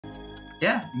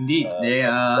Yeah, indeed. They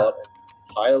I'm not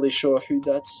entirely sure who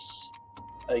that's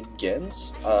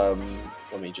against.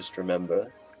 Let me just remember.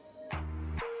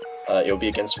 It'll be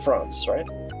against France, right?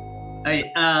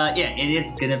 yeah, it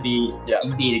is gonna be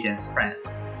indeed against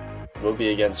France. Will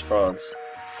be against France.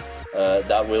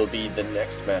 That will be the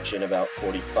next match in about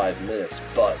 45 minutes.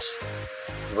 But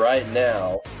right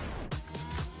now,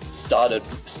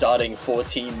 starting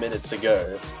 14 minutes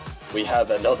ago, we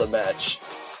have another match,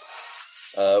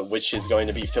 which is going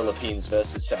to be Philippines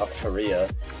versus South Korea,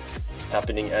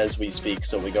 happening as we speak.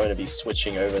 So we're going to be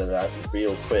switching over to that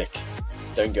real quick.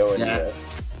 Don't go anywhere.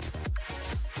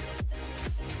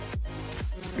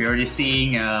 We're already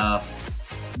seeing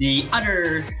the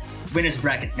other winners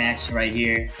bracket match right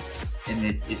here, and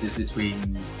it is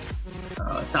between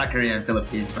South Korea and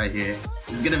Philippines right here.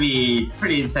 It's gonna be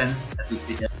pretty intense as we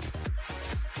speak.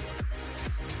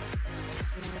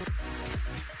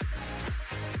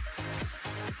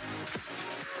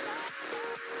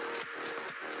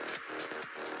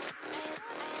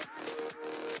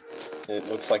 It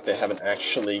looks like they haven't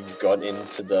actually got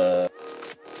into the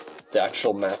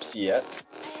actual maps yet.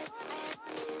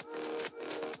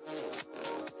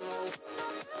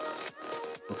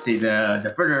 We'll see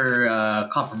the further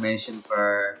confirmation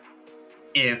for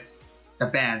if the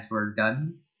bans were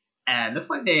done, and looks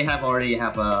like they already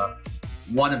have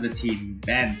one of the team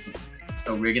banned something.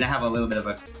 So we're gonna have a little bit of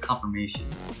a confirmation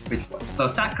which one. So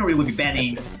South Korea will be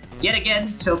banning yet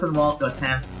again Chilton Wall to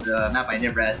attempt the map by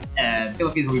Nibret, and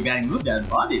Philippines will be banning Move Down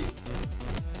Bodies.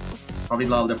 Probably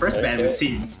the first ban we've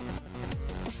seen.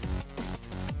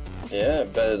 Yeah,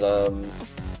 but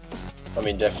I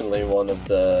mean, definitely one of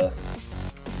the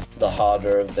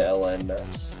harder of the LN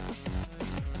maps.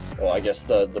 Well, I guess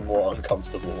the more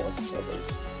uncomfortable one, at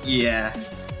least. Yeah,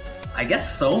 I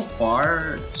guess so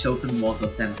far Chilton Wall to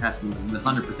attempt has been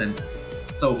 100%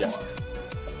 so far.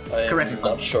 I'm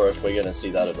not sure if we're gonna see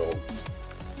that at all.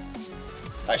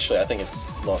 Actually, I think it's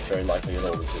not very likely at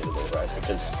all to see it at all, right?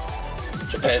 Because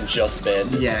Japan just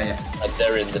banned it. Yeah. And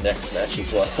they're in the next match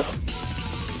as well.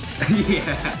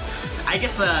 Yeah. I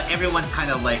guess everyone's kind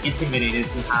of like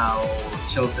intimidated to how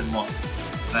Chilton Wall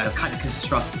kind of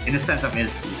constructed in the sense of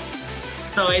his.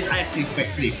 So it's actually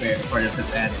pretty fair for them to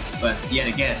ban it. But yet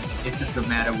again, it's just a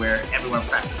matter where everyone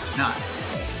practices not.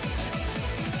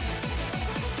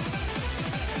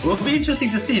 It will be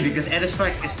interesting to see because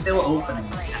Strike is still opening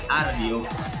out of the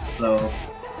open. So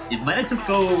it might just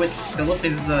go with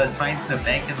Philippines trying to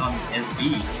bank it on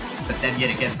SB, but then yet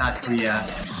again South Korea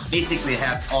basically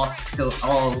have all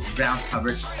rounds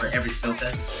covered for every skill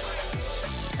set,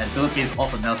 and Philippines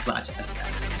also now slash at that.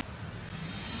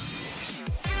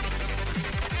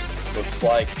 Looks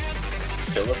like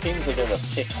Philippines are gonna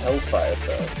pick Hellfire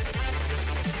first,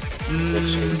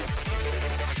 which is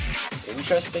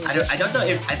interesting. I don't know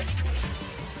if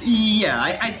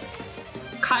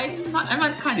I'm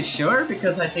not kind of sure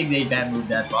because I think they ban moved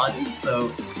that body,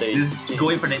 so just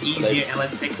going for the easier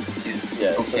LN pick is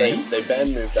okay. So they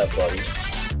ban moved that body,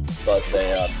 but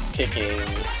they are picking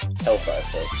Hellfire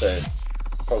first, so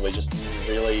probably just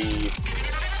really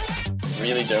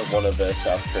don't want to verse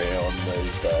South Korea on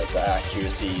those the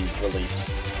accuracy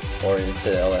release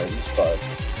oriented LNs, but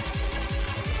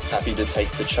happy to take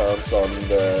the chance on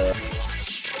the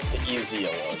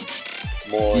easier one,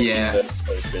 more inverse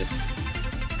focused.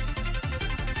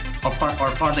 Or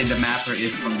partly the mapper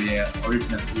is from the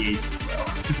original PH as well.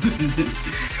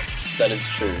 That is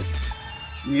true.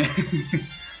 Yeah.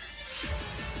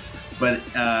 But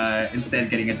instead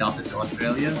getting adopted to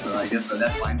Australia, so I guess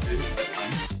that's fine too. That's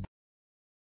fine.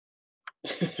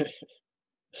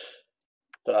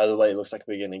 But either way, it looks like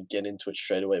we're going to get into it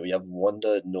straight away. We have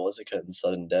Wonder, Nausicaa, and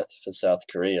Sudden Death for South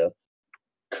Korea.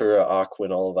 Kura, Arkwin,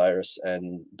 Olivirus,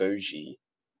 and Boji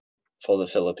for the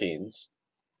Philippines.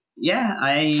 Yeah,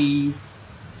 I'm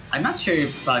not sure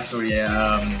if South Korea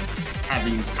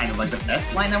having kind of like the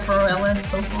best lineup for LN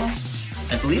so far.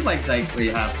 I believe like we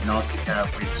have Nausicaa,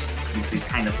 which is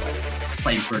kind of like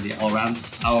playing for the all-round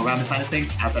side of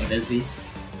things outside of SBs,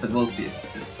 but we'll see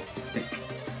about this pick.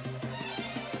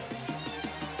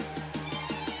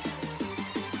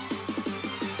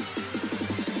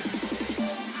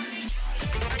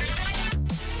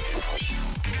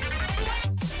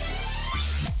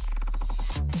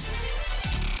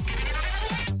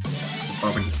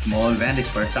 With a small advantage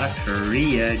for South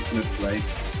Korea, it looks like.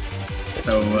 It's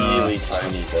really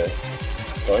tiny though.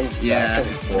 Going back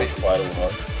and forth quite a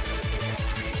lot.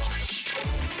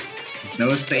 There's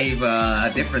no save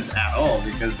difference at all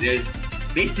because they're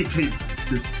basically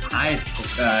just tied,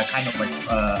 kind of like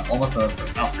almost a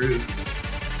out through.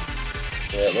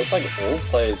 Yeah, it looks like all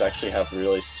players actually have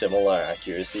really similar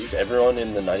accuracies. Everyone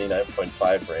in the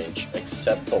 99.5 range,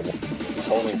 except for who's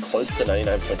holding close to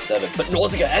 99.7. But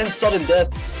Nausicaa and Sudden Death!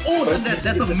 Oh, that's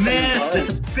a massive,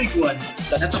 that's a big one.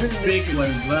 That's two a misses. big one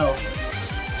as well.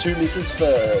 2 misses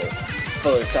for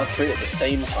South Korea at the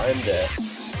same time there.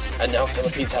 And now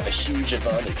Philippines have a huge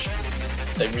advantage.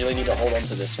 They really need to hold on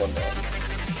to this one now.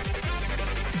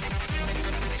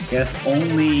 Yes,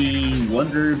 only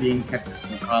Wonder being kept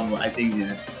in combo. I think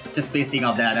just basing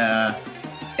off that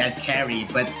that carry,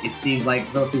 but it seems like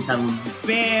Philippines have a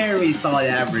very solid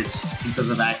average in terms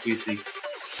of accuracy.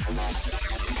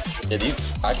 Yeah,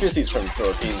 these accuracies from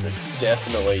Philippines are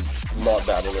definitely not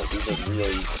bad at all. These are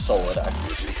really solid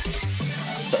accuracies.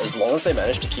 So as long as they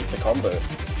manage to keep the combo,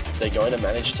 they're going to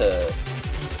manage to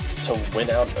win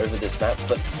out over this map,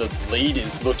 but the lead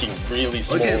is looking really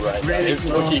small right now. It's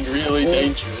looking really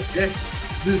dangerous. Yeah.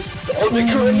 Oh,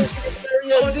 Nikura missed at the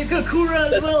very end! Oh,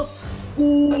 Nikura as well!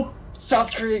 Ooh.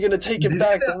 South Korea gonna take it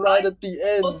back right at the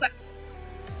end!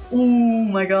 Oh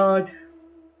my god.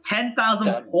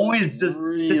 10,000 points, just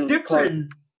really the difference!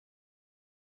 Close.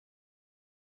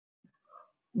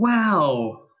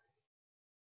 Wow!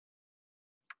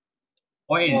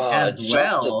 Point as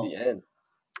just well. At the end.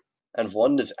 And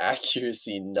Wonder's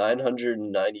accuracy,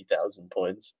 990,000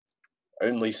 points.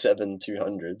 Only 7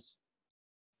 200s.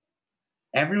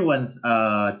 Everyone's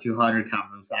 200 count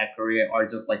from South Korea are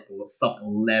just like sub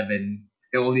 11.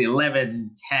 They're only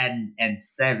 11, 10, and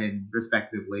 7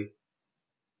 respectively.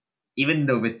 Even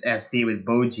though with SC with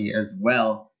Boji as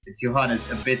well, the 200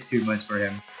 is a bit too much for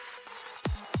him.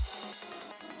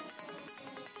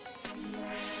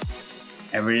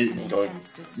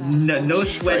 No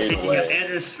sweat taking an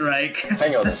air strike.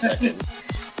 Hang on a second.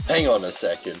 Hang on a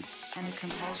second.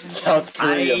 South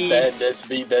Korea banned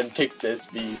SB, then picked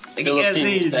SB.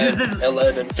 Philippines banned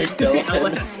LN and picked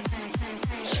LN.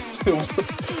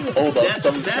 Hold on,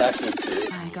 something's backwards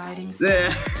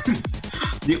here.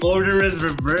 The order is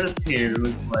reversed here, it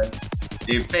looks like.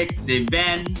 They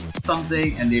banned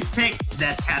something and they picked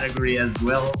that category as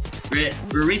well. We're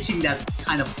reaching that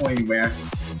kind of point where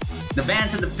the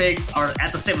bans and the picks are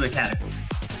at the similar category.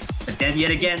 But then yet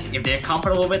again, if they're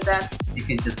comfortable with that, you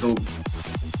can just go.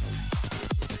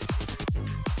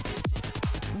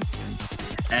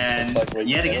 And like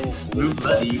yet again, Blue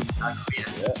Bloody,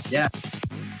 yeah.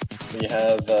 We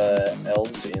have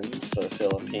L's in for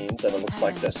Philippines, and it looks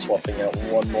like they're swapping out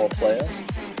one more player.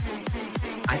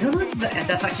 I don't know if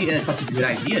that's actually such a good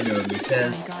idea though,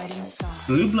 because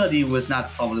Blue Bloody was not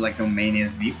probably like the main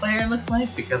SB player, it looks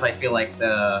like, because I feel like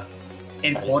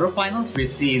in quarterfinals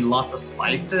we've seen lots of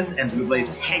spices and Blue Bloody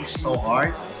tanked so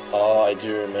hard. Oh, I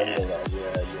do remember that,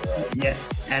 yeah, you're right. Yeah,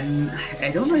 and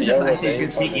I don't know if that's actually a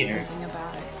good pick either.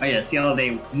 Oh yeah,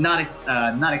 CLA not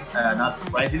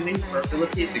surprisingly for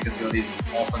Philippines, because CLA is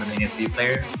also the main SB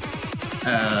player,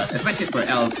 especially for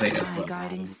L play as well.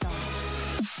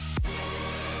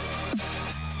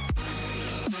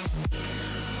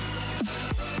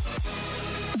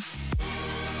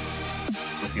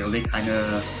 So CLA kind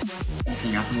of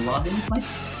walking out in the lobby, looks like.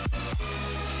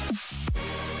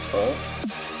 Oh.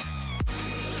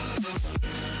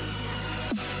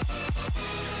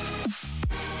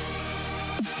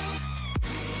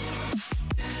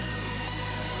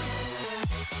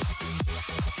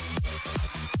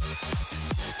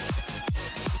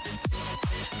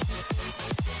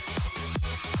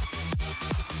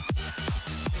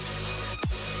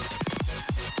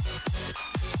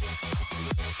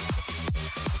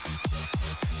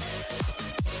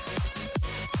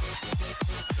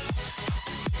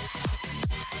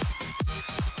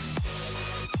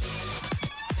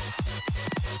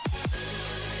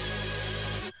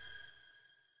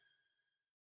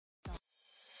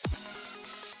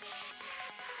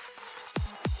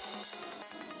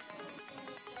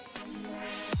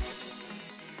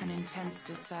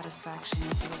 Dissatisfaction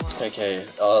okay,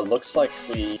 looks like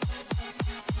we're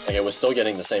still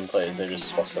getting the same players, they just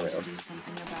swapped around.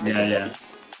 Yeah.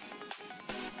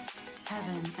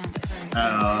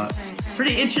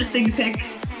 Pretty interesting pick.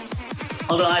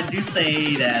 Although I do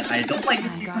say that I don't like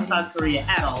this pick from South Korea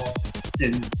at all,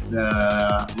 since the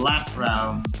last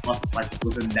round Lost Spice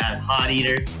wasn't that hot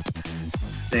either.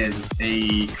 Since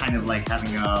they kind of like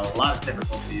having a lot of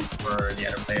difficulties for the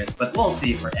other players, but we'll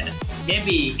see for NS.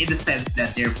 Maybe in the sense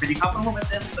that they're pretty comfortable with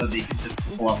this, so they can just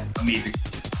pull off amazing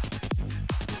stuff.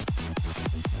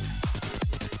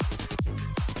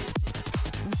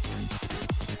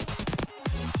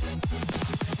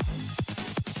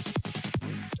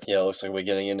 Yeah, looks like we're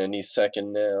getting in any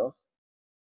second now.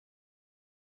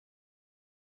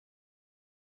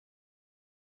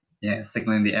 Yeah,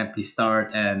 signaling the empty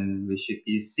start, and we should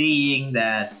be seeing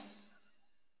that.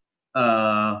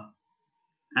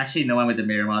 Actually, no one with the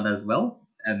Miramata as well,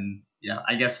 and yeah,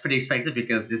 I guess pretty expected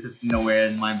because this is nowhere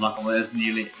in mind blockable as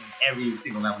nearly in every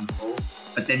single map in full.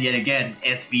 But then yet again,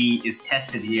 SB is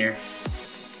tested here,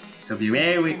 so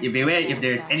beware if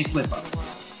there's any slip up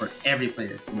for every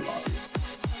player in the lobby.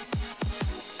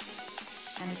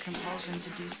 And a compulsion to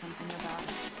do something about it.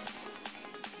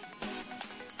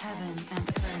 Heaven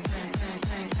and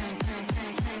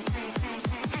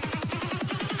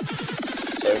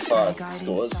So far, the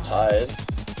score is tied.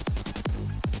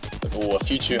 With a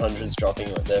few 200s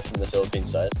dropping there from the Philippine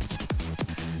side.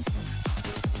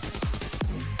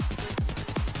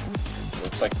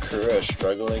 Looks like Kura are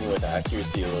struggling with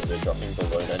accuracy a little bit, dropping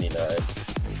below 99.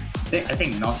 I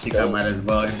think Gnostica might as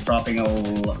well, dropping a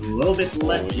little bit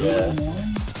less. Oh, yeah. More.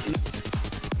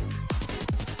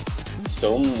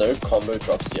 Still no combo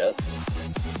drops yet.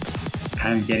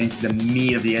 Kind of getting to the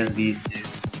meat of the SBs too.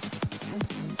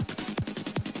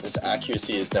 This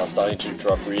accuracy is now starting to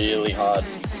drop really hard.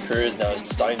 Kura is now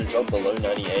starting to drop below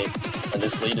 98, and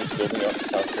this lead is building up for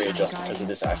South Korea just because of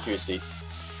this accuracy.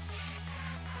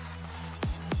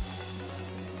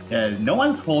 Yeah, no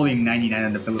one's holding 99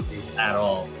 in the Philippines at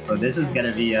all, so this is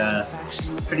gonna be a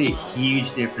pretty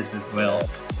huge difference as well.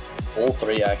 Yeah. All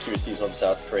three accuracies on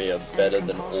South Korea are better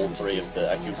than all three of the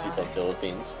accuracies on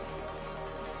Philippines.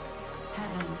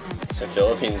 So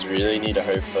Philippines really need to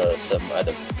hope for some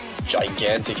either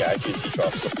gigantic accuracy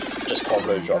drops or just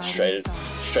combo drops straight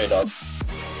up.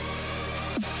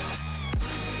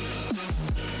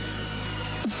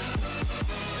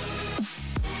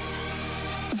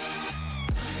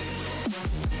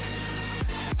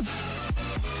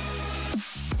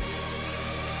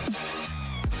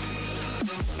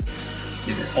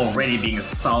 It's already being a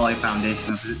solid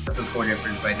foundation of such a score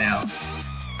difference right now.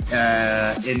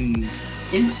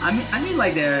 I mean,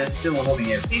 like they're still holding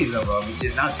AFCs overall, which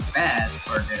is not bad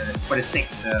for the sake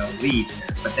of the lead.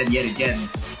 But then yet again,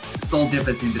 the sole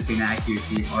difference in between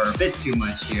accuracy are a bit too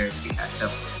much here to catch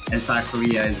up, and South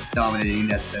Korea is dominating in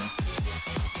that sense.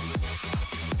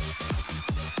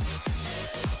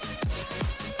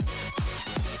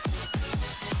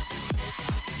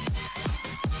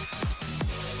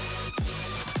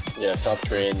 Yeah, South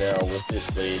Korea now with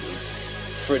this lead is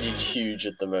pretty huge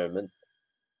at the moment.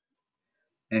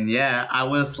 And yeah, I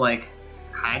was like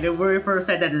kind of worried for a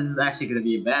second that this is actually going to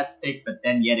be a bad pick, but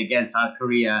then yet again, South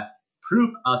Korea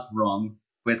proved us wrong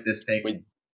with this pick.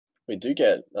 We do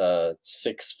get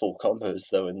 6 full combos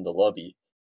though in the lobby.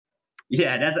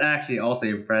 Yeah, that's actually also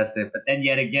impressive. But then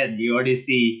yet again, you already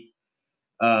see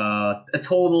a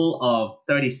total of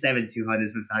 37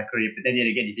 200s from South Korea. But then yet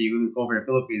again, if you look over the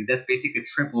Philippines, that's basically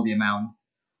triple the amount.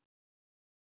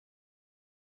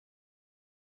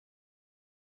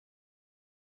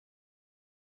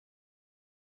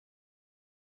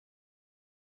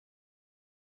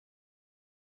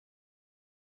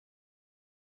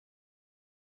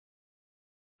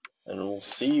 And we'll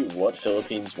see what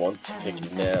Philippines want to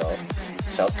pick now.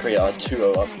 South Korea are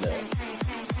 2-0 up now.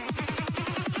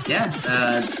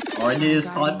 Yeah, already a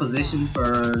solid position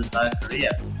for South Korea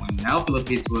at this point. Now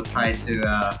Philippines will try to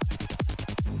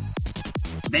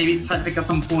maybe try to pick up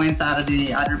some points out of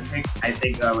the other picks. I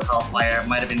think with Hellfire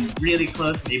might have been really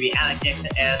close. Maybe Alec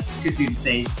the S could do the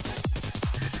same.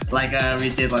 Like we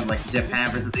did on like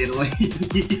Japan versus Italy.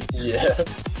 Yeah.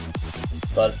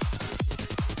 But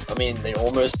I mean, they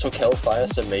almost took Hellfire,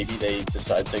 so maybe they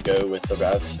decide to go with the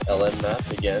Rav LN map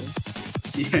again.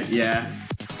 Yeah.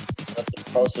 That's a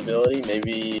possibility.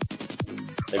 Maybe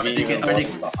even one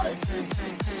behind.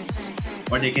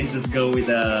 Or they can just go with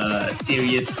a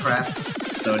serious crap,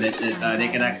 so that they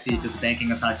can actually just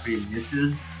banking on South Korea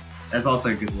misses. That's also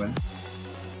a good one.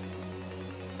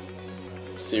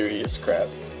 Serious crap.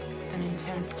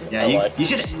 Yeah, you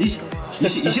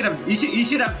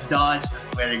should have dodged the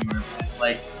swearing movement.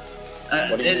 Like,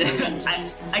 what do you mean?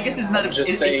 I guess it's not. I'm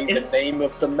just saying the name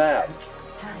of the map.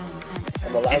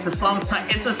 It's a song.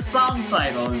 It's a song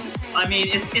title. I mean,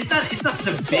 it's not such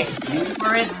a big deal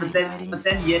for it. But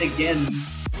then yet again,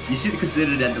 you should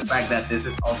consider that the fact that this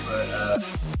is also a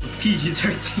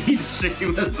PG-13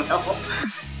 stream as well.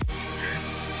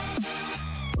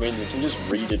 I mean, you can just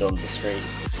read it on the screen.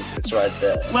 It's right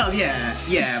there. Well,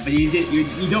 yeah, but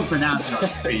you don't pronounce it on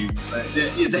stream. But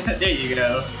there you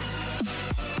go.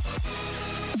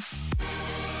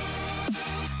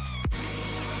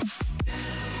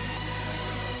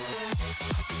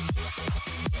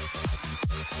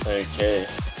 Okay.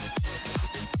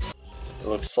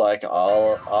 Looks like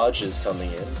our Arj is coming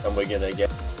in, and we're gonna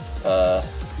get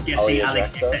Guessing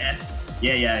Alec.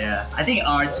 Yeah. I think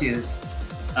Arch is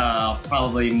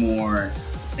probably more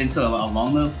into a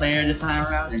long little player this time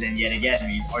around, and then yet again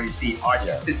we already see Arch's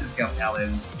consistency of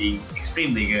Alan being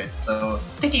extremely good. So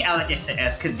taking Alec into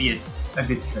S could be a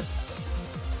good trip.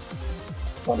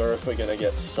 Wonder if we're gonna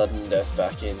get sudden death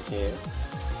back in here.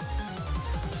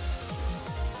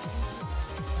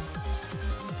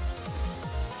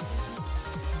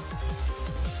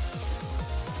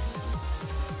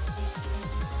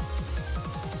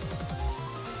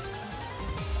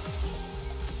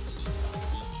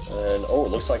 And oh,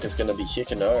 it looks like it's going to be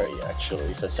Hikanari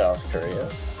actually for South Korea.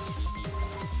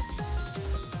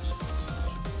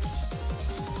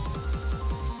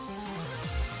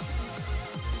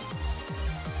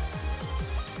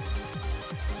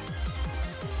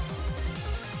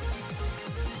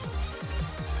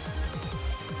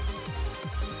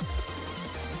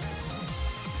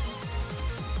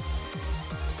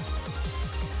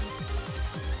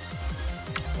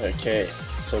 Okay,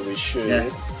 so we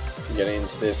should get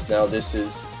into this. Now this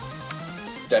is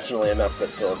definitely a map that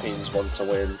Philippines want to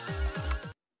win.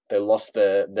 They lost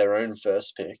their own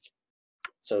first pick,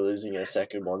 so losing a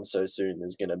second one so soon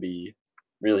is going to be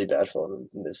really bad for them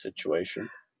in this situation.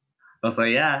 Also,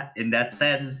 yeah, in that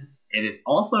sense, it is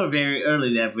also very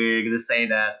early that we're going to say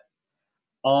that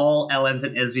all LNs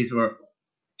and SVs were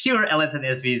pure LNs and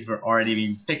SVs were already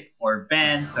being picked or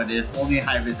banned, so there's only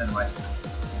hybrids and white.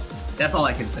 That's all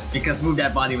I can say. Because Move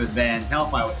That Body was banned,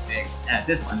 Hellfire was big, and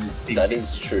this one is big. That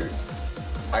is true.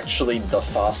 It's actually the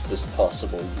fastest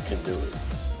possible you can do it.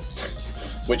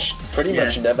 Which pretty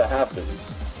much never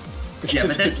happens. Yeah,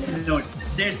 but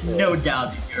there's no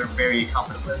doubt that you're very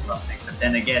confident with something. But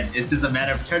then again, it's just a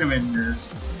matter of tournament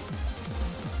nerves.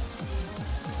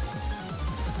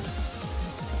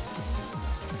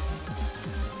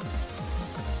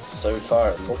 So far,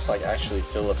 it looks like actually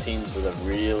Philippines with a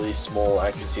really small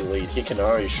accuracy lead.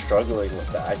 Hikanari struggling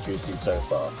with the accuracy so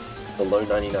far, below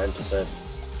 99%.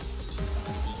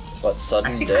 But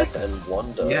Sudden Death and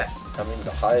Wonder having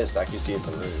the highest accuracy in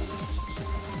the room.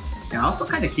 Yeah, I'm also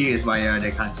kind of curious why they're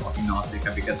kind of swapping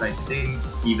Nausicaa, because I think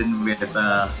even with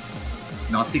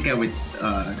Nausicaa with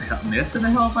Mist and the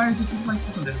Hellfire, this is like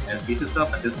some different SBs and stuff,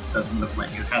 but this doesn't look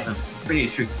like it has a pretty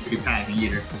strict timing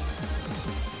either.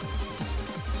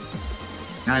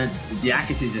 Now the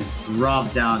accuracy just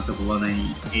dropped down to below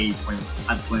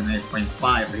 98.5 for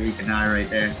Hikanari right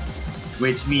there,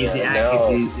 which means the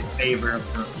accuracy is in favor of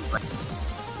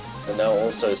Philippines. And now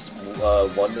also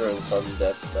Wonder and Sudden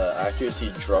Death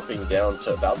accuracy dropping down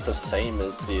to about the same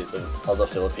as the other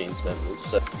Philippines members.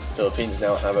 So Philippines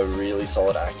now have a really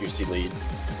solid accuracy lead.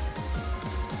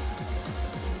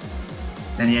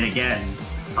 And yet again,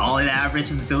 solid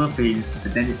average in the Philippines,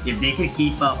 but then if they can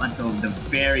keep up until the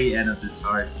very end of this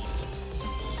chart,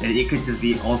 then it could just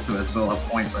be also as well a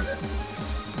point for them.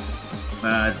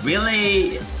 But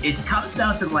really, it comes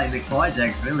down to like the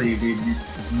projects, really, they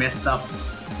messed up.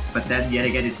 But then yet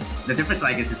again, the difference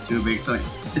I guess is too big, so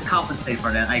to compensate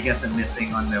for that, I guess the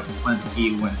missing on the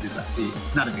key ones is actually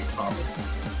not a big problem.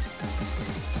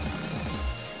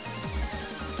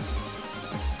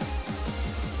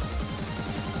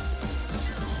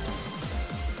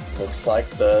 Looks like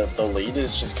the lead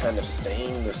is just kind of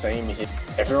staying the same here.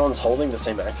 Everyone's holding the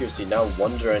same accuracy. Now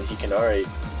Wonder and Hikanari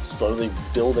slowly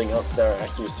building up their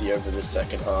accuracy over the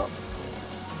second half.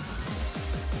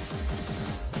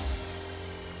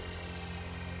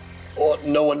 Oh,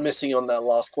 no one missing on that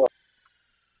last quad.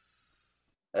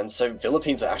 And so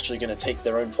Philippines are actually going to take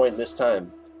their own point this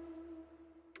time.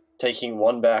 Taking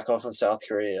one back off of South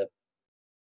Korea.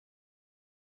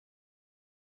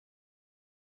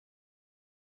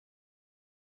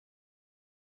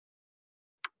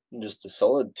 Just a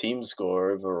solid team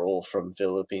score overall from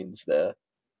Philippines there.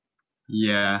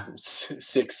 Yeah.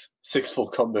 Six full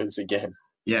combos again.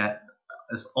 Yeah,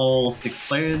 it's all 6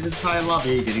 players in the entire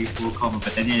lobby getting full combo,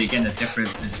 but then again the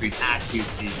difference between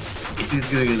accuracy, it's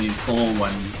just really sole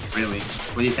one, really.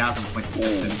 20,000 points to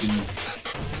Philippines,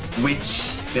 which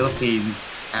Philippines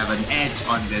have an edge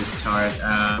on this chart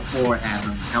beforehand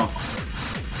on Hellfire.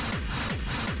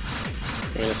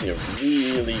 We're gonna see a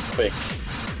really quick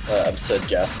absurd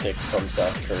Gath pick from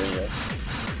South Korea.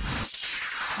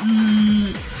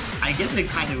 I guess we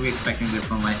kind of were expecting this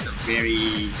from like the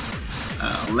very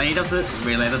late of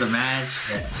the match.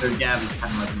 Absurd Gath is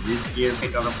kind of like a riskier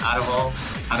pick out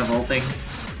of all things.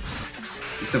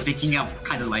 So picking up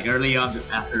kind of like early on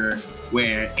after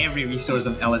where every resource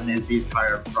of LNSVs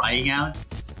are drying out,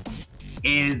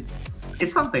 it's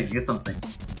something.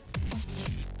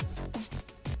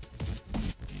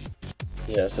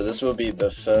 Yeah, so this will be the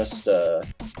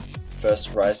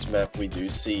first Rice map we do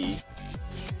see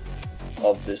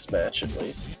of this match, at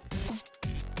least.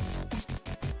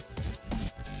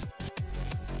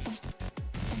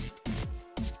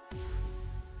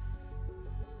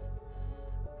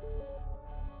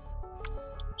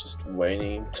 Just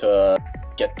waiting to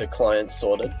get the client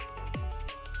sorted.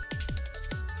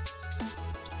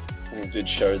 We did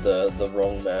show the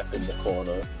wrong map in the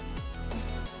corner.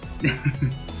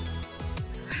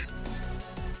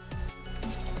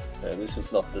 No, this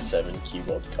is not the 7 key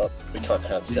World Cup. We can't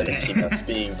have 7 key maps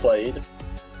being played.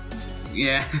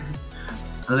 Yeah.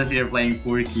 Unless you're playing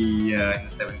 4 key in the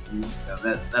 7 key.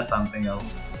 So that's something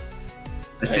else.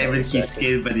 The 7 key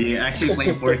skill, but you're actually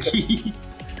playing 4 key.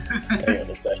 Hang on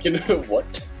a second.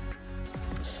 What?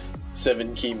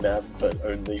 7 key map, but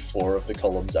only 4 of the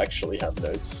columns actually have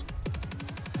notes.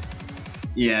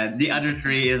 Yeah, the other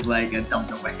 3 is like a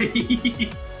dumped away.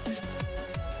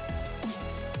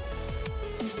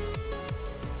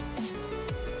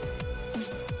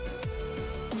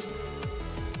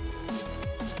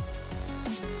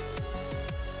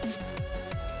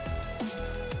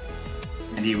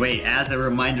 Anyway, as a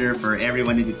reminder for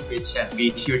everyone in the Twitch chat,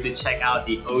 be sure to check out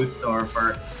the O store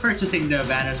for purchasing the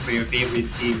banners for your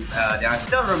favorite teams. They are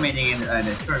still remaining in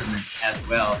the tournament as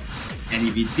well. And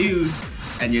if you do,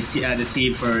 and your the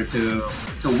team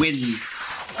to win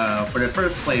for the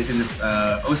first place in the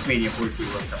Oceania 4K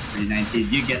World Cup 2019,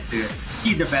 you get to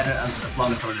keep the banner as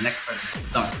long as for the next tournament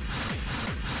starts.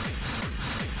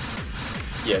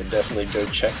 Yeah, definitely go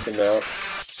check them out.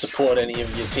 Support any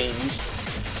of your teams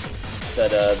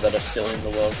that are still in the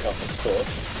World Cup, of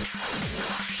course.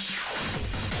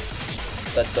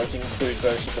 That does include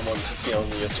both of the ones you see on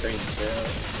your screens now.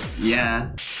 Yeah,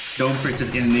 don't purchase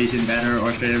Indonesian banner or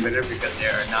Australian banner because they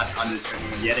are not on the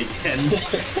tournament yet again.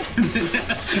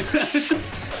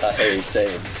 Hey,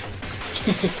 same.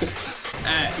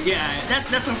 Yeah, that's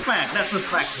a fact. That's a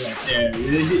fact right there.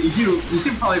 You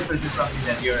should probably purchase something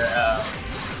that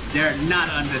they're not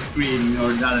on the screen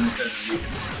or not on the tournament.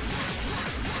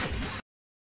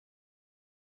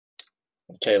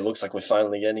 Okay, it looks like we're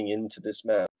finally getting into this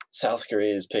map. South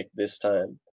Korea is picked this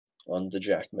time on the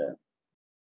Jack map.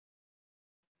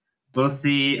 We'll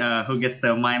see who gets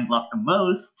the mind block the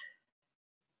most,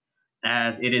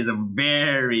 as it is a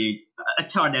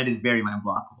chart that is very mind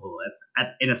blockable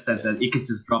in a sense that it could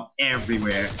just drop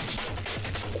everywhere.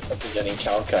 Looks like we're getting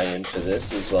Kalkai in for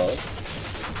this as well.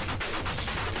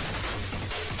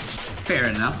 Fair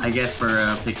enough, I guess for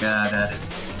a pick that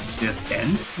is just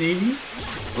dense, maybe?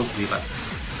 We'll see about this.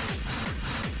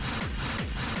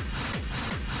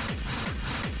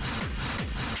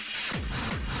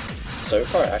 So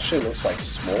far, it actually looks like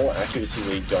small accuracy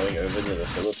lead going over to the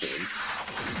Philippines.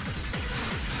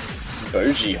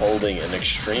 Boji holding an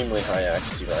extremely high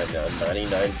accuracy right now,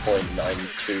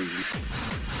 99.92.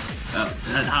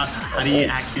 How do you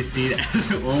actually see that?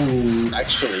 Oh.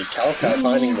 Actually, Kalkai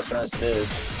finding the first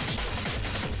miss.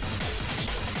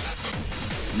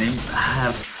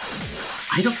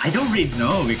 I don't really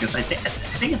know, because I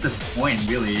think at this point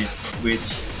really, which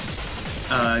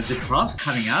the drops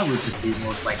coming out would just be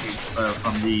most likely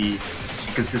from the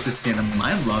consistency and the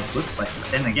mind block looks like.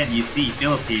 But then again, you see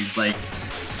Philippines like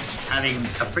having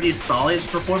a pretty solid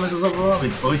performance overall,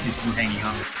 with Boji still hanging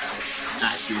on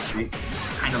accuracy,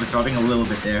 kind of dropping a little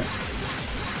bit there.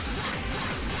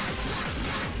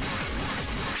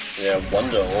 Yeah,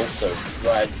 Wonder also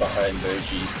right behind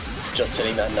Boji, just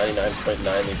hitting that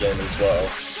 99.9 again as well.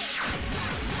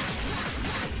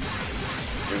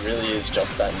 It really is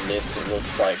just that miss, it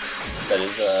looks like, that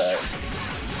is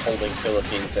holding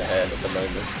Philippines ahead at the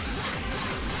moment.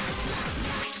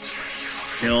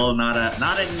 Still not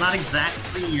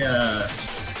exactly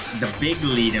the big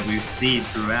lead that we've seen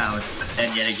throughout, but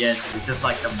then yet again, it's just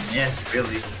like the miss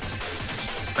really.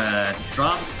 But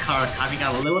drops are coming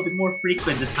out a little bit more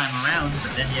frequent this time around,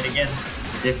 but then yet again,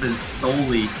 the difference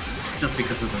solely just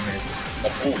because of the miss.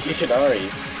 Oh, Hikanari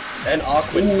and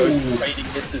Arquin both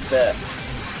trading misses there.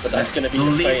 But that's going to be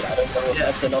the trade. I don't know if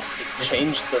that's enough to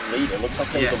change the lead. It looks like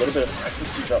there was a little bit of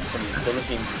accuracy drop from the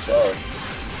Philippines as well.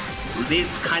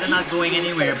 Lead's kind of not going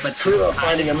anywhere, but Kura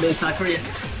finding a miss. South Korea.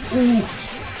 Ooh!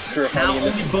 Kura finding a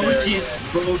miss.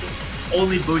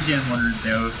 Only Boji and Wonder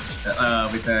though,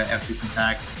 with the FC's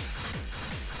attack.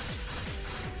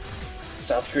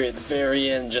 South Korea at the very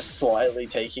end just slightly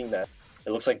taking that.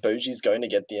 It looks like Boji's going to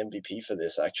get the MVP for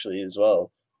this actually as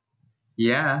well.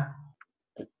 Yeah.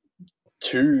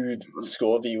 2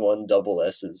 score v1 double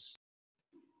S's.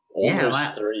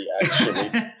 Almost 3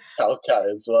 actually.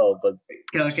 Kalkai as well, but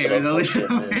okay, with only the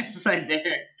right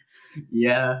there.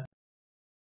 Yeah.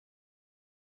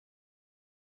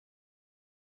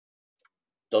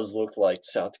 Does look like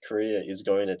South Korea is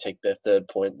going to take their 3rd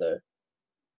point though.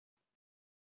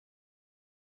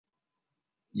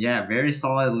 Yeah, very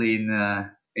solidly in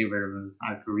favor of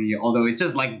South Korea, although it's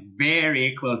just like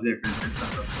very close difference in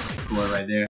terms of score right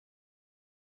there.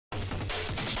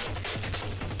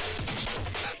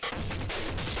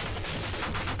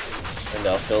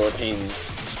 Now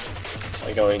Philippines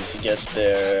are going to get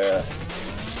their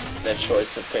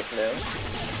choice of pick now.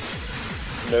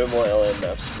 No more LN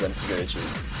maps for them to go to.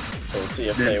 So we'll see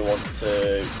if they want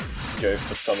to go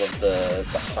for some of the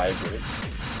hybrid.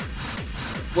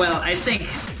 Well, I think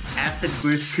Acid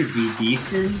Burst could be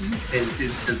decent, since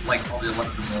it's just like probably one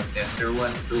of the most denser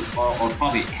ones so far, or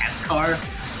probably Askar.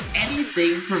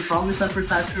 Anything from for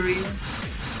South Korea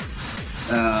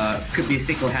could be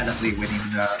single-handedly winning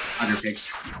the other picks.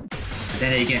 But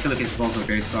then again, Philippines is also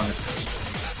very strong.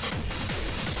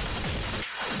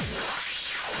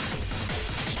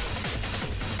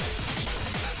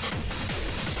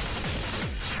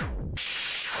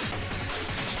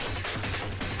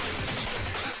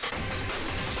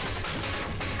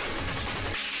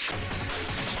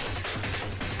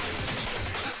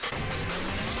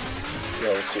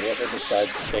 Yeah, we'll see what they decide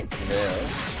to pick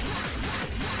now.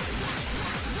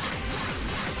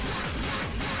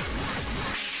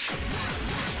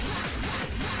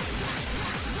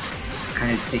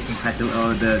 Kind of taking time to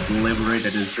deliberate the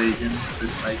decisions.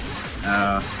 It's like,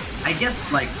 I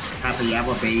guess like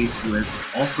Katayama base was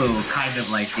also kind of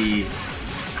like the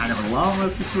kind of a long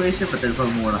run situation, but there's a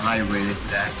little more high rated to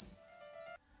that.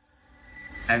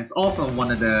 And it's also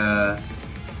one of the,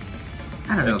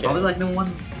 I don't know, probably like the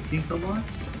one seen so far.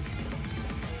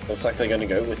 Looks like they're going to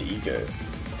go with Ego.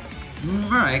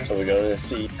 Alright. So we're going to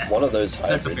see one of those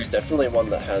hybrids. Okay. Definitely one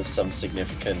that has some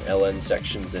significant LN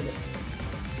sections in it.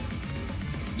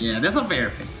 Yeah, that's a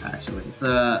fair pick actually.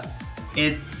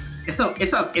 It's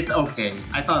okay.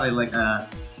 I thought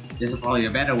this is probably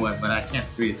a better one, but I can't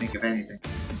really think of anything.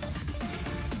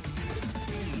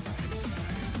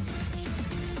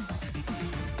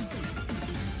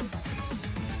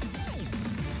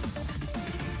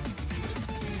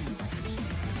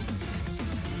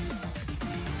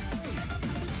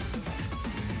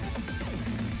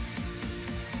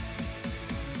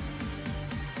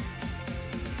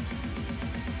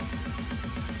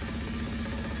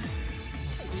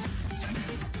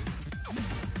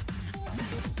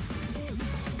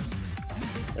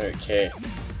 Okay.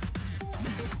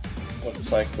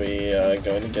 Looks like we are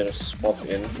going to get a swap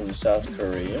in from South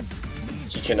Korea.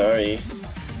 Hikanari.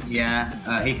 Yeah,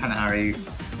 Hikanari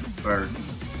for.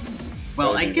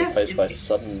 Well, I guess replaced by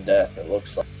sudden death. It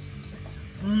looks like.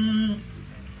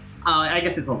 I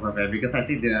guess it's also fair because I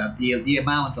think the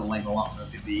amount of like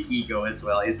allotments in the ego as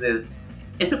well it's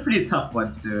a pretty tough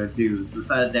one to do. So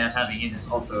sudden death having it is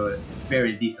also a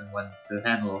very decent one to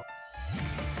handle.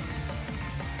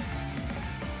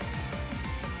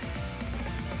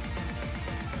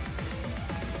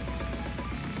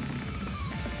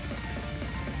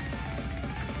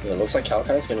 Yeah, it looks like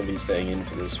Kalkai is going to be staying in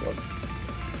for this one.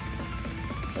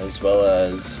 As well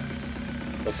as,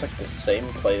 looks like the same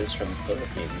players from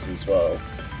Philippines as well.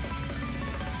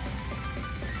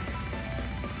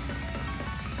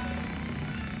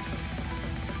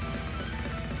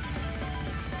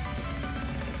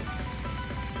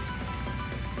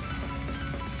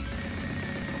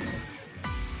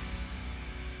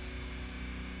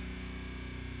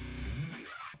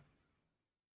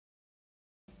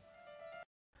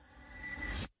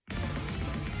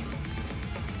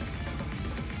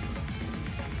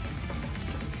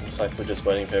 Looks like we're just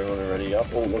waiting for everyone to ready up.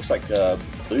 Oh, looks like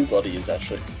Blue Bloody is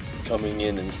actually coming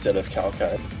in instead of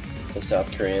Kalkai for South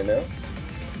Korea now.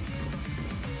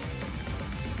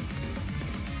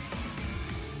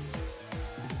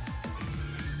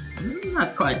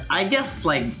 Not quite. I guess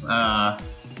like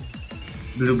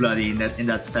Blue Bloody in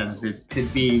that sense it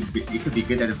could be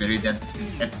good at a very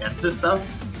denser stuff.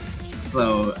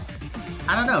 So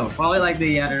I don't know. Probably like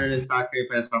the other South Korea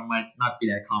players might not be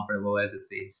that comfortable as it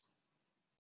seems.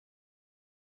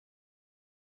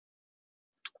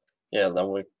 Yeah, then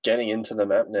we're getting into the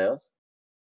map now.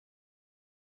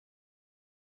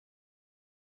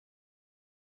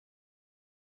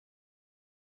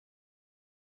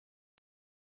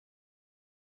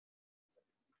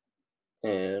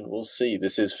 And we'll see.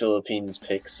 This is Philippines'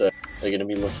 pick, so they're going to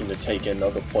be looking to take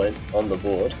another point on the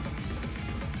board.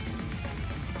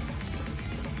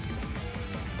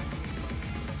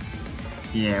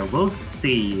 Yeah, we'll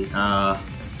see.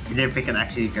 Their pick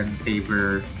actually can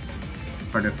favor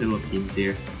for the Philippines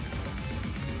here.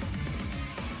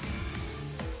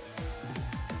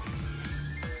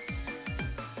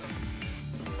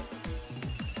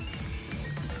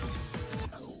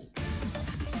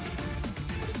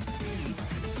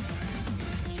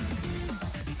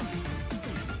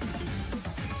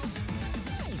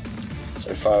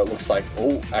 So far it looks like,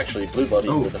 oh, actually Blue Body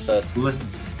with the first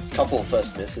couple of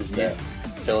first misses there.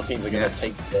 Philippines are going to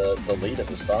take the lead at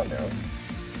the start now.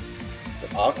 But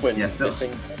Arquin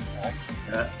missing back.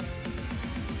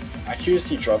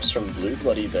 Accuracy drops from Blue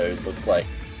Bloody though look like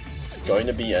it's going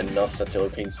to be enough for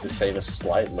Philippines to save a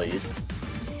slight lead.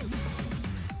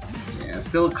 Yeah,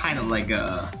 still kind of like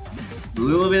a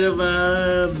little bit of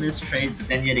a mistrade, but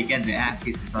then yet again the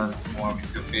accuracy is on more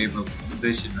into a favorable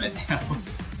position right now.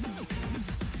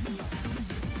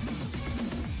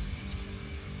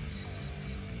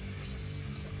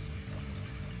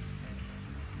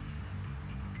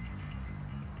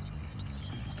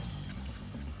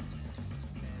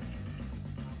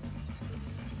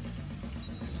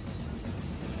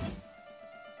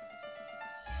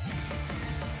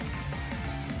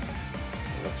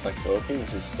 Looks like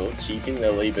Philippines is still keeping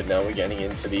their lead, but now we're getting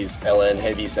into these LN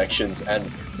heavy sections, and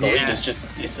the lead has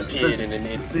just disappeared in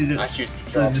an accuracy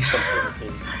drops from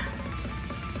Philippines.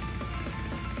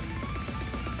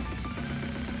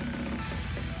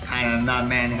 Kind of not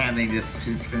manhandling this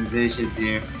transitions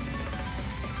here.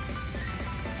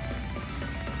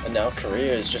 And now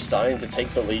Korea is just starting to take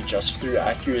the lead just through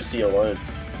accuracy alone.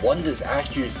 Wonder's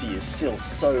accuracy is still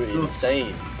so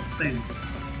insane.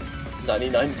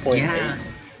 99.8. Yeah.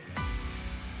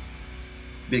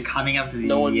 We're coming up to the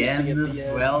No one end missing at the as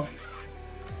end. well.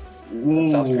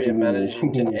 South Korea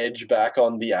managing to edge back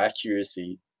on the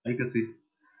accuracy. I can see.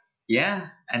 Yeah,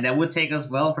 and that would take us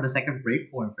well for the second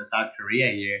breakpoint for South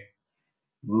Korea here.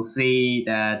 We'll see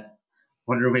that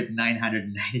Wonder with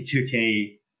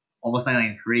 992k, almost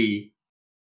 993.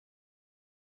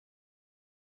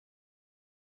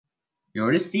 You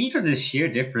already see from the sheer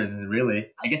difference,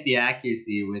 really. I guess the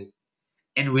accuracy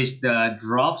in which the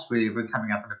drops were even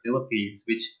coming up from the Philippines,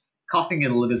 which costing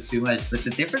it a little bit too much, but the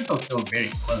difference was still very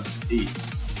close indeed.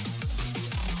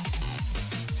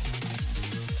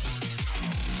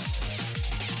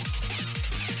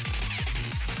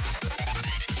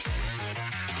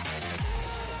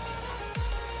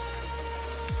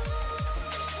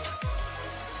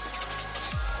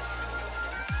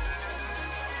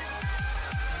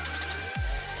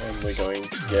 And we're going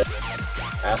to get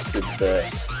Acid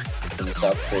Burst from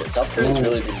South Korea. South Korea's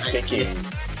really been picking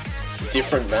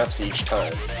different maps each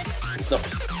time. It's not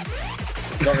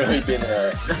really been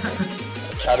a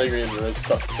category that they've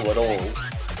stuck to at all.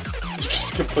 It's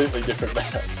just completely different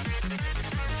maps.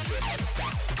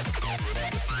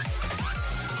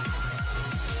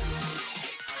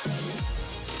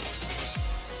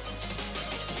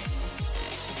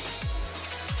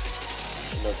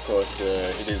 And of course,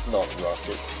 it is not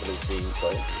Rocket that is being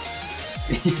played.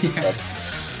 Yeah.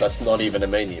 That's not even a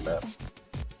mania map.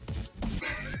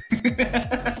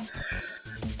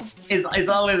 It's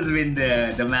always been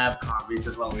the map coverage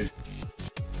is always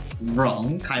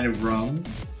wrong, kind of wrong.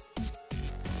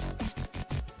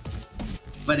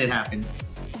 But it happens.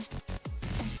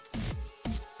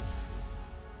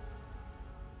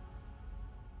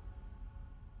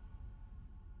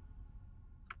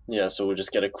 Yeah, so we'll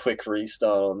just get a quick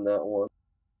restart on that one.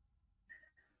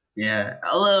 Yeah,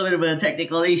 a little bit of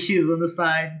technical issues on the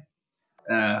side.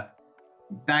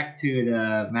 Back to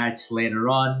the match later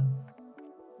on.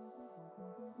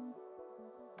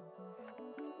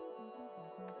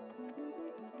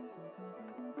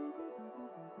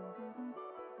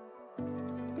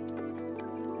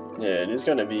 Yeah, it is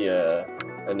going to be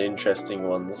an interesting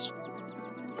one. This.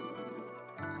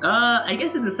 I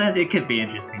guess in the sense it could be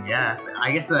interesting. Yeah,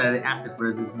 I guess the Acid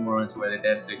Burst is more into the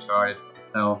denser chart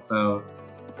itself. So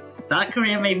South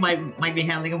Korea might be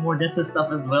handling more denser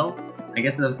stuff as well. I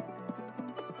guess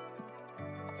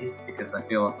because I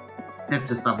feel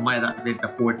denser stuff might not be the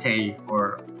forte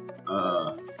for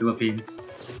Philippines.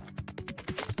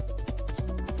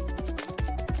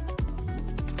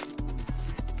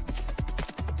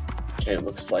 Okay, it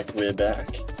looks like we're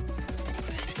back.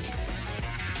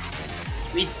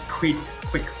 Sweet, quick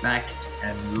back,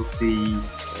 and we'll see.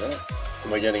 Yeah.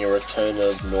 And we're getting a return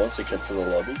of Nausicaa to the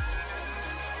lobby.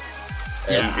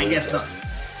 And Yeah, I guess Blue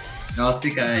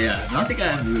Nausicaa, Nausicaa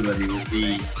and Blue Bloody will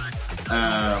be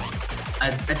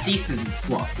a decent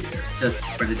swap here, just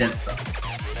for the dead stuff.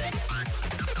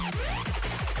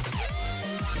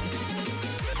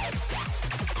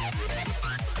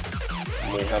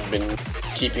 We have been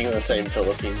keeping the same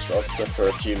Philippines roster for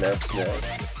a few maps now.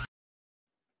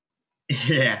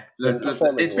 Yeah, They're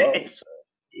performing well.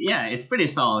 yeah, it's pretty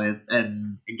solid.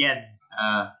 And again,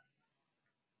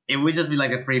 it would just be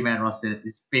like a 3-man roster.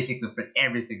 It's basically for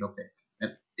every single pick.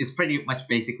 It's pretty much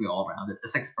basically all rounded,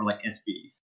 except for like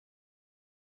SPs.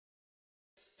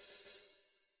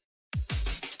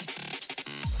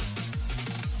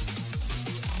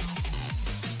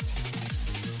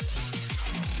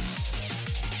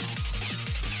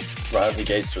 Right at the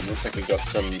gates, but it looks like we got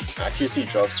some accuracy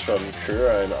drops from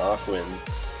Kura and Arkwin.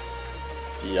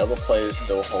 The other player's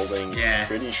still holding Yeah.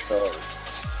 pretty strong.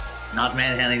 Not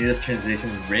manhandling this transition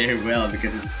very well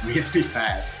because it's really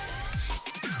fast.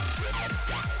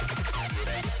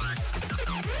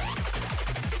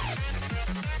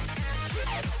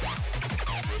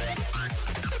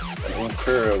 And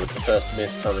Kuro with the first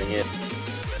miss coming in.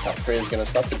 South Korea is going to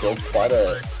start to build quite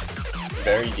a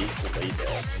very decent lead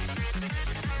now.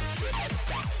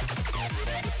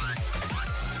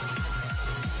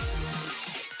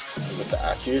 With the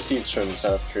accuracies from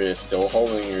South Korea still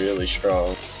holding really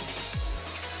strong.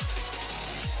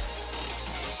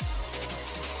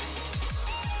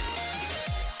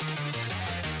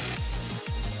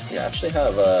 We actually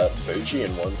have Boji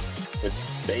in one with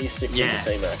basically the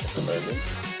same act at the moment.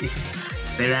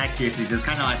 Their accuracy just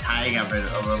kind of like tying up a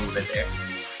little bit there.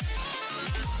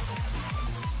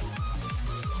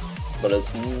 But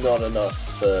it's not enough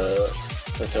for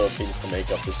Philippines to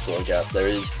make up the score gap. There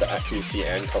is the accuracy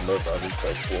and combo advantage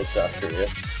both towards South Korea.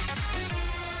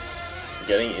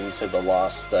 Getting into the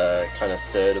last kind of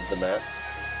third of the map.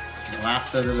 The last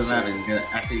third of the map is gonna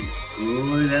actually.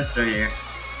 Ooh, that's right here.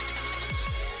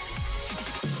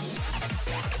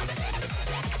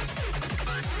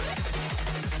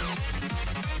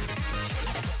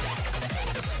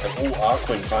 And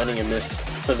Arquin finding a miss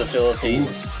for the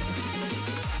Philippines.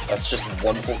 That's just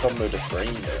one full combo to 3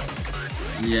 now.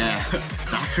 Yeah,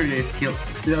 Sakura is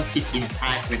still keeping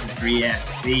tight with 3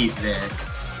 FCs there.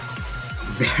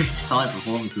 Very solid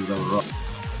performances overall.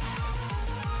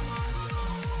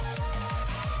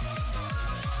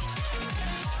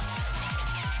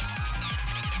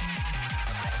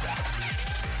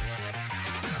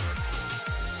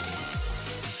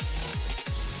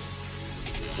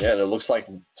 Yeah, and it looks like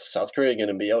South Korea are going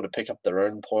to be able to pick up their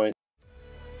own point,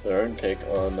 their own pick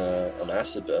on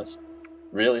Acid Burst.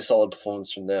 Really solid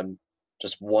performance from them.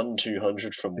 Just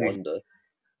 1-200 from Wonder.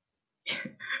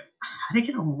 I think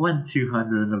it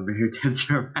 1-200 in a very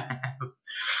tensor map.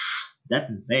 That's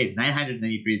insane.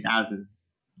 993,000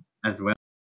 as well.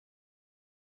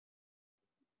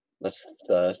 That's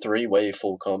the 3-way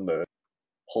full combo.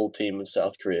 Whole team of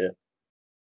South Korea.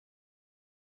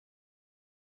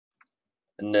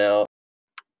 And now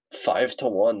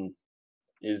 5-1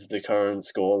 is the current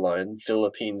scoreline.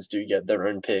 Philippines do get their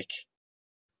own pick.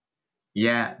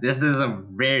 Yeah, this is a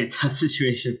very tough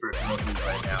situation for Philippines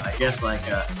right now. I guess like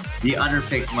the other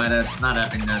picks might have not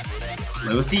have been that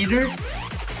close either,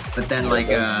 but then like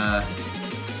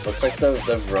looks like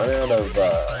they've run out of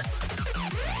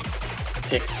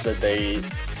picks that they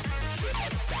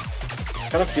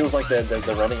kind of feels like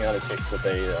they're running out of picks that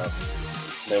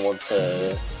they want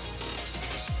to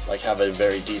like have a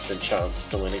very decent chance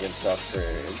to win against South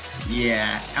Korea.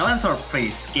 Yeah, LNs are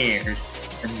pretty scarce.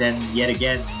 And then yet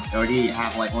again, they already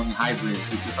have like only hybrids,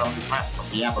 which is on the platform.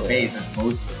 We have a base and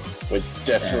most of them. We're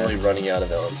definitely running out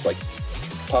of elements. Like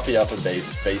Puppy Upper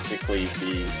Base, basically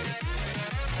the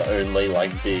only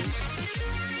like big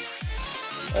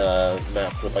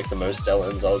map with like the most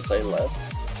LNs I would say left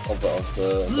of the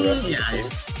rest of the team.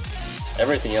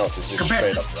 Everything else is just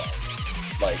straight up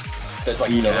rough. Like there's like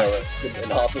no LN in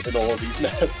half of all of these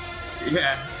maps.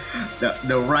 Yeah,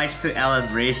 the rise to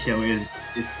LN ratio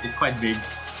is quite big.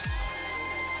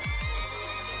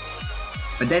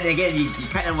 But then again, you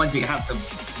kind of want to have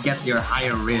to get your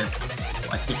higher risk,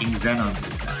 like picking Xenon for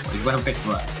example. You want to pick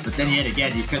Rust. But then yet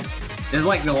again, you could, there's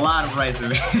like a lot of Rise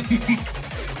already.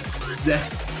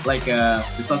 Like,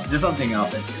 there's something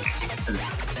else that you can consider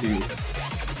too.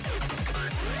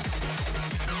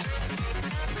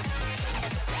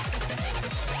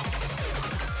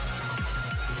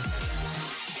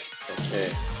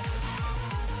 Okay.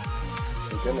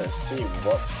 We're gonna see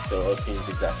what Philippines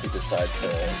exactly decide to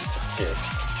pick.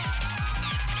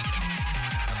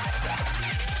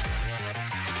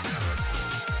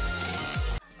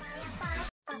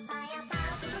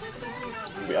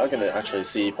 We are gonna actually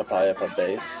see Papaya Pub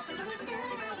base.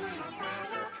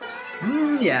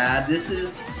 Yeah, this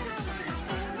is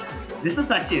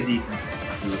actually a decent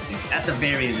pick, at the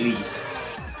very least,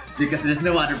 because there's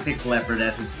no other picks left for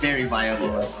that's very viable.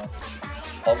 Yeah.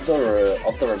 Of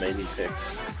the remaining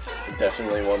picks,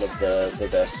 definitely one of the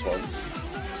best ones.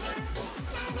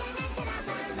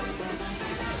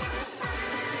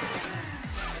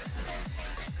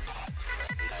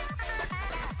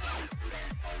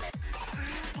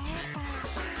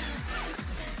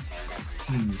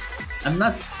 I'm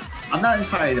not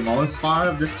entirely the most fond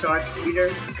of this chart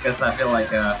either, because I feel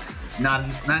like not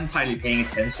entirely paying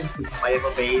attention to the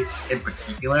playable base in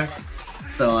particular.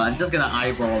 So I'm just gonna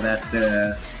eyeball that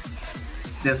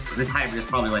this hybrid is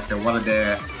probably like one of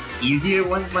the easier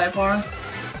ones by far.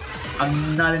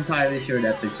 I'm not entirely sure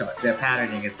that the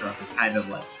patterning itself is kind of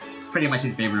like pretty much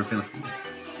in favor of Philippines.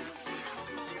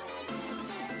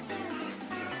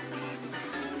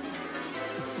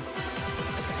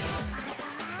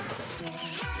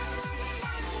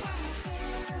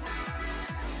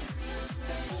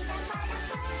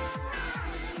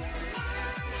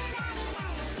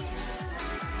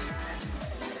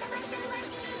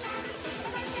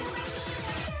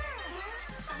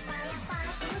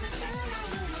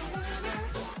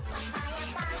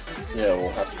 Yeah, we'll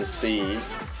have to see.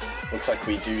 Looks like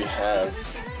we do have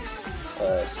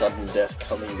sudden death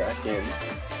coming back in.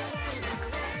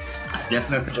 I guess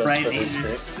no Just surprise for this either.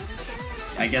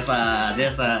 pick. I guess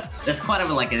there's quite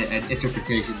of like an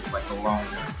interpretation of like the long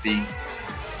that's being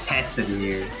tested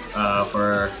here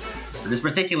for this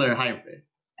particular hybrid.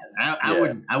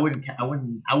 I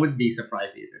wouldn't be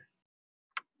surprised either.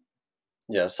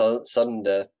 Yeah, sudden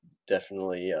death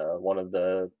definitely one of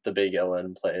the big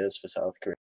LN players for South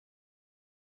Korea.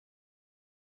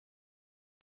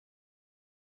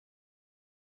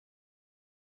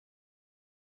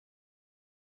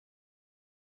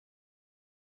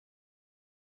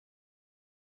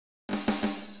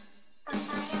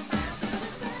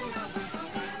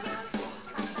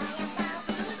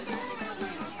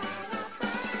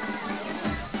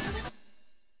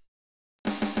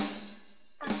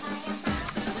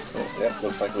 Yep,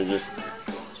 looks like we're just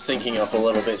syncing up a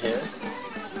little bit here.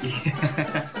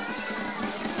 Yeah.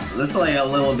 Looks like a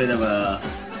little bit of a,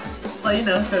 well, you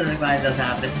know, sort of glad does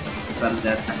happen. Sudden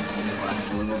death kind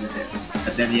of a little bit there.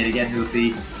 But then yet again, you'll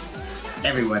see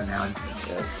everyone now.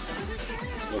 Yeah.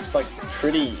 Looks like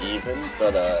pretty even,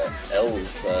 but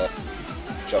L's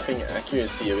dropping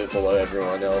accuracy a bit below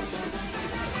everyone else.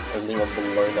 Only one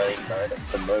below 99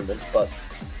 at the moment, but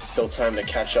still time to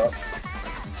catch up.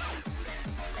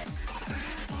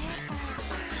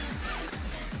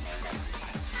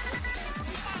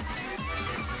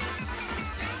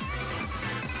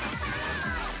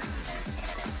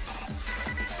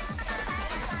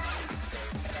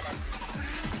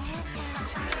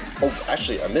 Oh,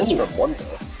 actually, a miss from Wonder.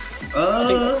 I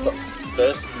think that's the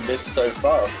first miss so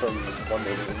far from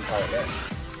Wonder the entire match.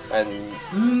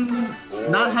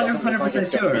 And not it doesn't look like 100% it's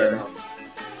gonna be sure. enough.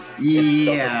 It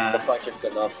doesn't Yeah. look like it's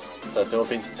enough for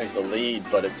Philippines to take the lead,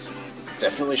 but it's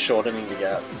definitely shortening the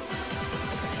gap.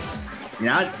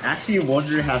 Yeah, actually,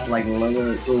 Wonder has like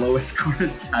the lowest score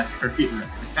in South Korea right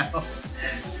now.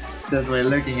 Just by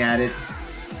looking at it.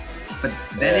 But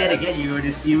then Yeah. again, you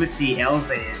would see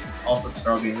Elsa is also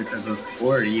struggling with the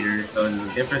score either, so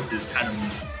the difference is kind of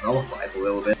nullified a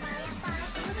little bit.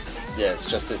 Yeah, it's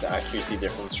just this accuracy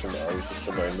difference from L's at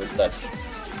the moment that's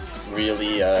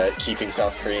really keeping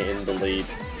South Korea in the lead.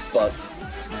 But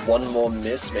one more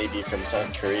miss maybe from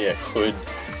South Korea could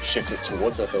shift it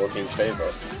towards the Philippines'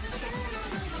 favor.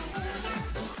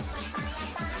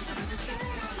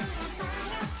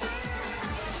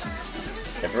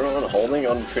 Everyone holding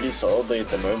on pretty solidly at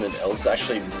the moment. L's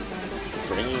actually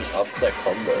bringing up their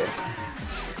combo.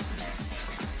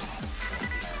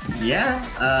 Yeah,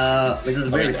 which is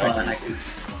very fun. accuracy.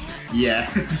 Yeah,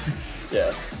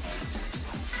 Yeah.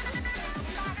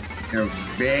 they're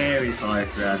very solid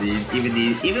throughout the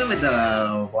even with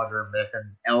the Wonder miss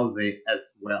and Elsa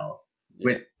as well.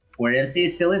 With MC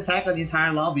still intact on the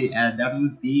entire lobby, and that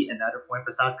would be another point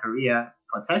for South Korea.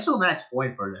 Potential match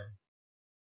point for them.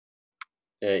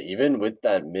 Yeah, even with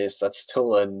that miss, that's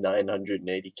still a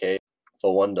 980k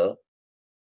for Wonder.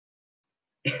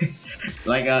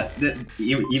 Like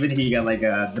even he got like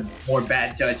the more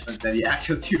bad judgments than the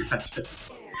actual 200.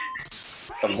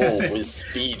 And Wall was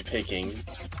speed picking.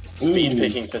 Speed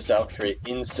picking for South Korea,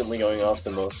 instantly going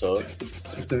after Moso.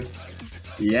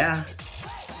 Yeah.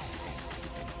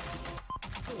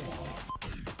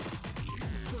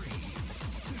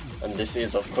 And this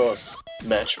is, of course,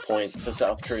 match point for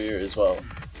South Korea as well.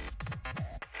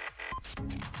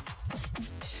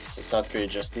 So South Korea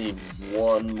just need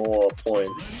one more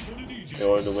point in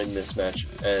order to win this match,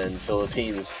 and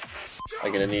Philippines are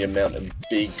going to need to mount a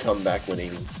big comeback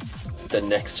winning the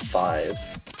next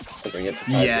 5 to bring it to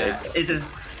tiebreaker. Yeah,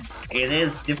 it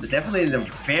is definitely a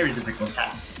very difficult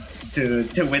task to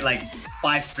win like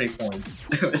 5 straight points.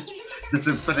 Just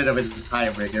to put it up as a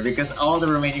tiebreaker, because all the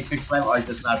remaining 6 left are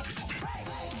just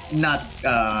not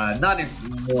in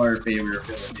more favor of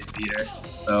Philippines either.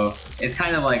 So it's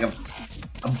kind of like a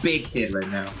big hit right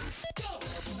now.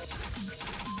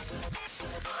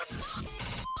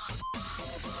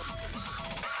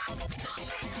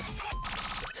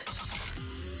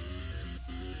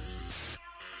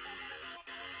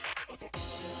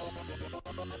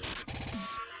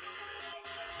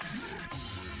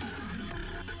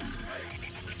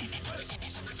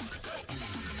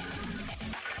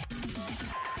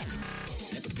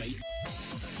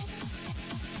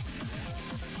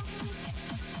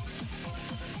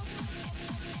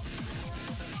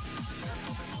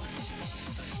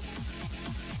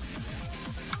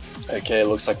 Okay,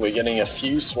 looks like we're getting a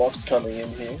few swaps coming in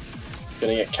here.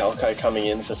 Gonna get Kalkai coming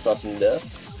in for sudden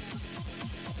death.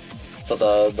 For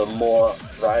the more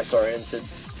Rice-oriented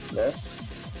maps.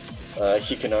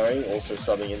 Hikanari also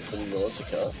subbing in for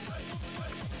Nausicaa.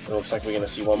 It looks like we're gonna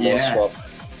see one more swap.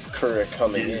 Kura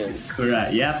coming in.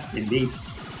 Kura, yeah, indeed.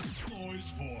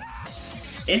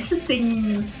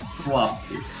 Interesting swap.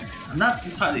 I'm not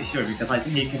entirely sure because I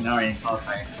think Hikanari and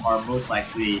Kalkai are most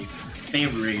likely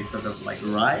favoring sort of like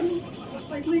Rise, most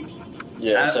likely.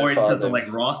 Yeah, so or in far terms of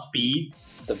like raw speed.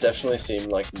 They've definitely seemed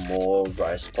like more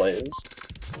Rice players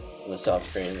in the South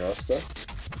Korean roster.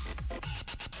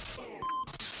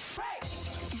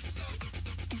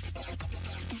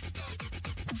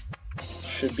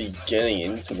 Should be getting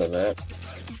into the map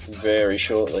very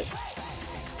shortly.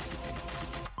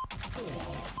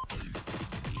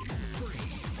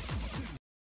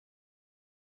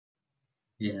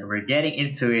 Yeah, we're getting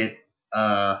into it.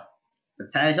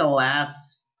 Potential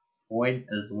last point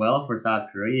as well for South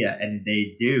Korea, and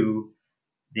they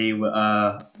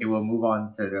will move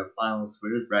on to the final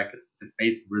winners bracket to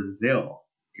face Brazil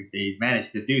if they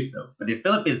manage to do so. But if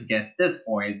Philippines get this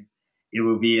point, it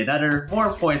will be another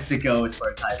 4 points to go for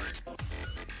a tiebreaker.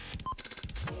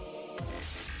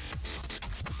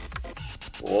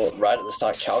 Well, right at the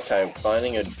start, Kalkai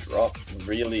finding a drop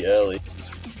really early.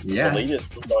 Yeah. The lead is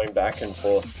still going back and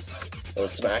forth. There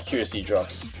was some accuracy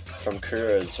drops from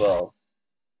Kura as well.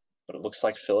 But it looks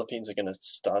like Philippines are going to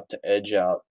start to edge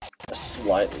out a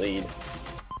slight lead.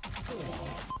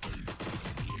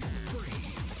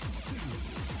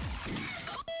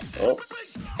 Oh,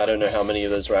 I don't know how many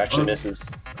of those were actually misses.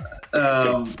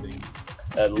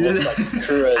 It looks like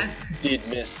Kura did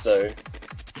miss though.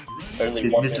 Only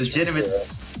one miss legitimate.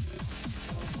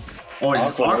 Or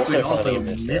Aquan also finding a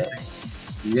miss there.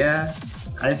 Yeah,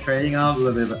 I'm trading off a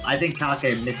little bit, but I think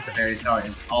Kalkai missed the very start.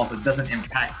 It also doesn't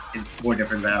impact its score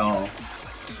difference at all.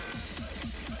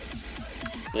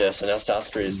 Yeah, so now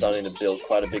South Korea is starting to build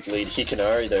quite a big lead.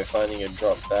 Hikanari though finding a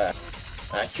drop back.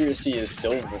 Accuracy is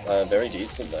still very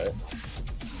decent though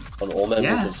on all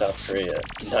members of South Korea.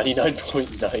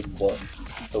 99.91.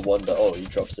 The wonder. Oh, he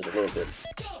drops it a little bit.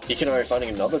 Hikanari finding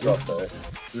another drop though.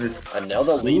 And now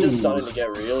the lead is starting to get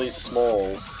really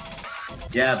small.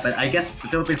 Yeah, but I guess the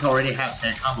Philippines already have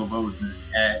their combo bonus,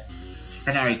 and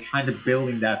Hikanari kind of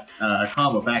building that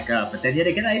combo back up. But then yet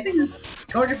again, I think this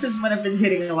Georgia might have been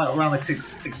hitting around like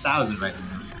 6,000 right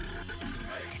now.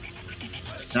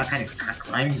 Now kind of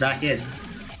climbing back in.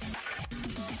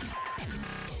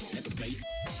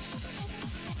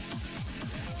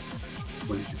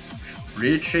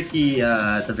 Really tricky,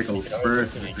 typical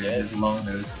burst with long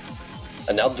nose.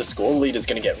 And now the score lead is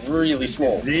going to get really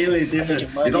small. Really different.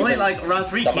 It's only like around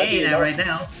 3k now, right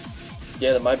now.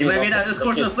 Yeah, that might be enough. The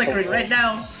scores are flickering right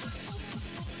now.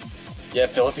 Yeah,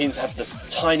 Philippines have the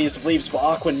tiniest of leaves, but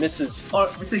Aquan misses.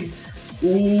 Oh, missing.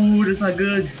 Ooh, that's not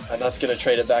good. And that's going to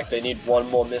trade it back. They need one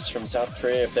more miss from South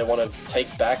Korea if they want to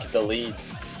take back the lead.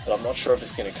 But I'm not sure if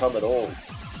it's going to come at all.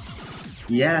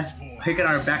 Yeah,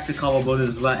 Hikanari back to combo bonus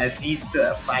as well, and needs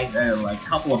to find like a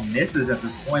couple of misses at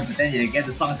this point. But then again,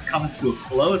 the song comes to a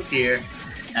close here,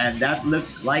 and that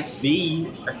looks like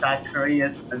South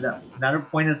Korea's another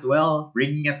point as well,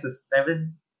 bringing it to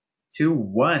 7-1.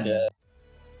 Yeah.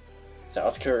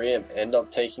 South Korea end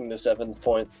up taking the 7th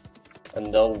point,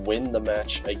 and they'll win the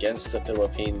match against the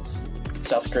Philippines.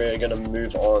 South Korea are going to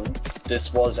move on.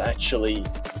 This was actually,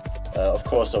 of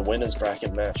course, a winners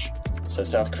bracket match. So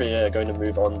South Korea are going to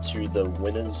move on to the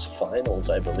winners finals,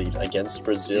 I believe, against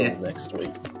Brazil next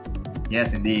week.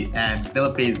 Yes, indeed. And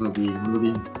Philippines will be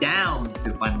moving down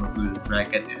to finals losers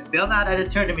bracket. It's still not at a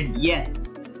tournament yet,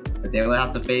 but they will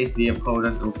have to face the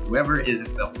opponent of whoever is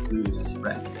in the losers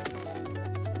bracket.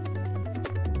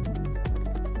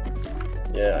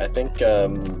 Yeah, I think,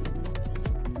 I'm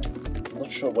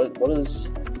not sure, what is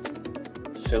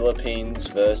Philippines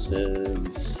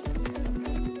versus...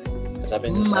 Has that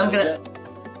been decided yet?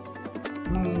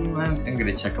 I'm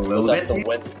gonna check a little bit.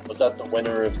 Was that the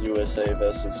winner of USA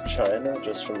versus China,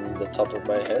 just from the top of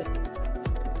my head?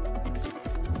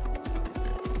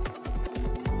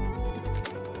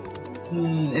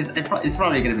 It's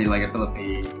probably gonna be like a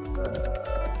Philippines.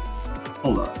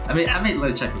 Hold on. I mean,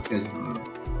 let me check the schedule.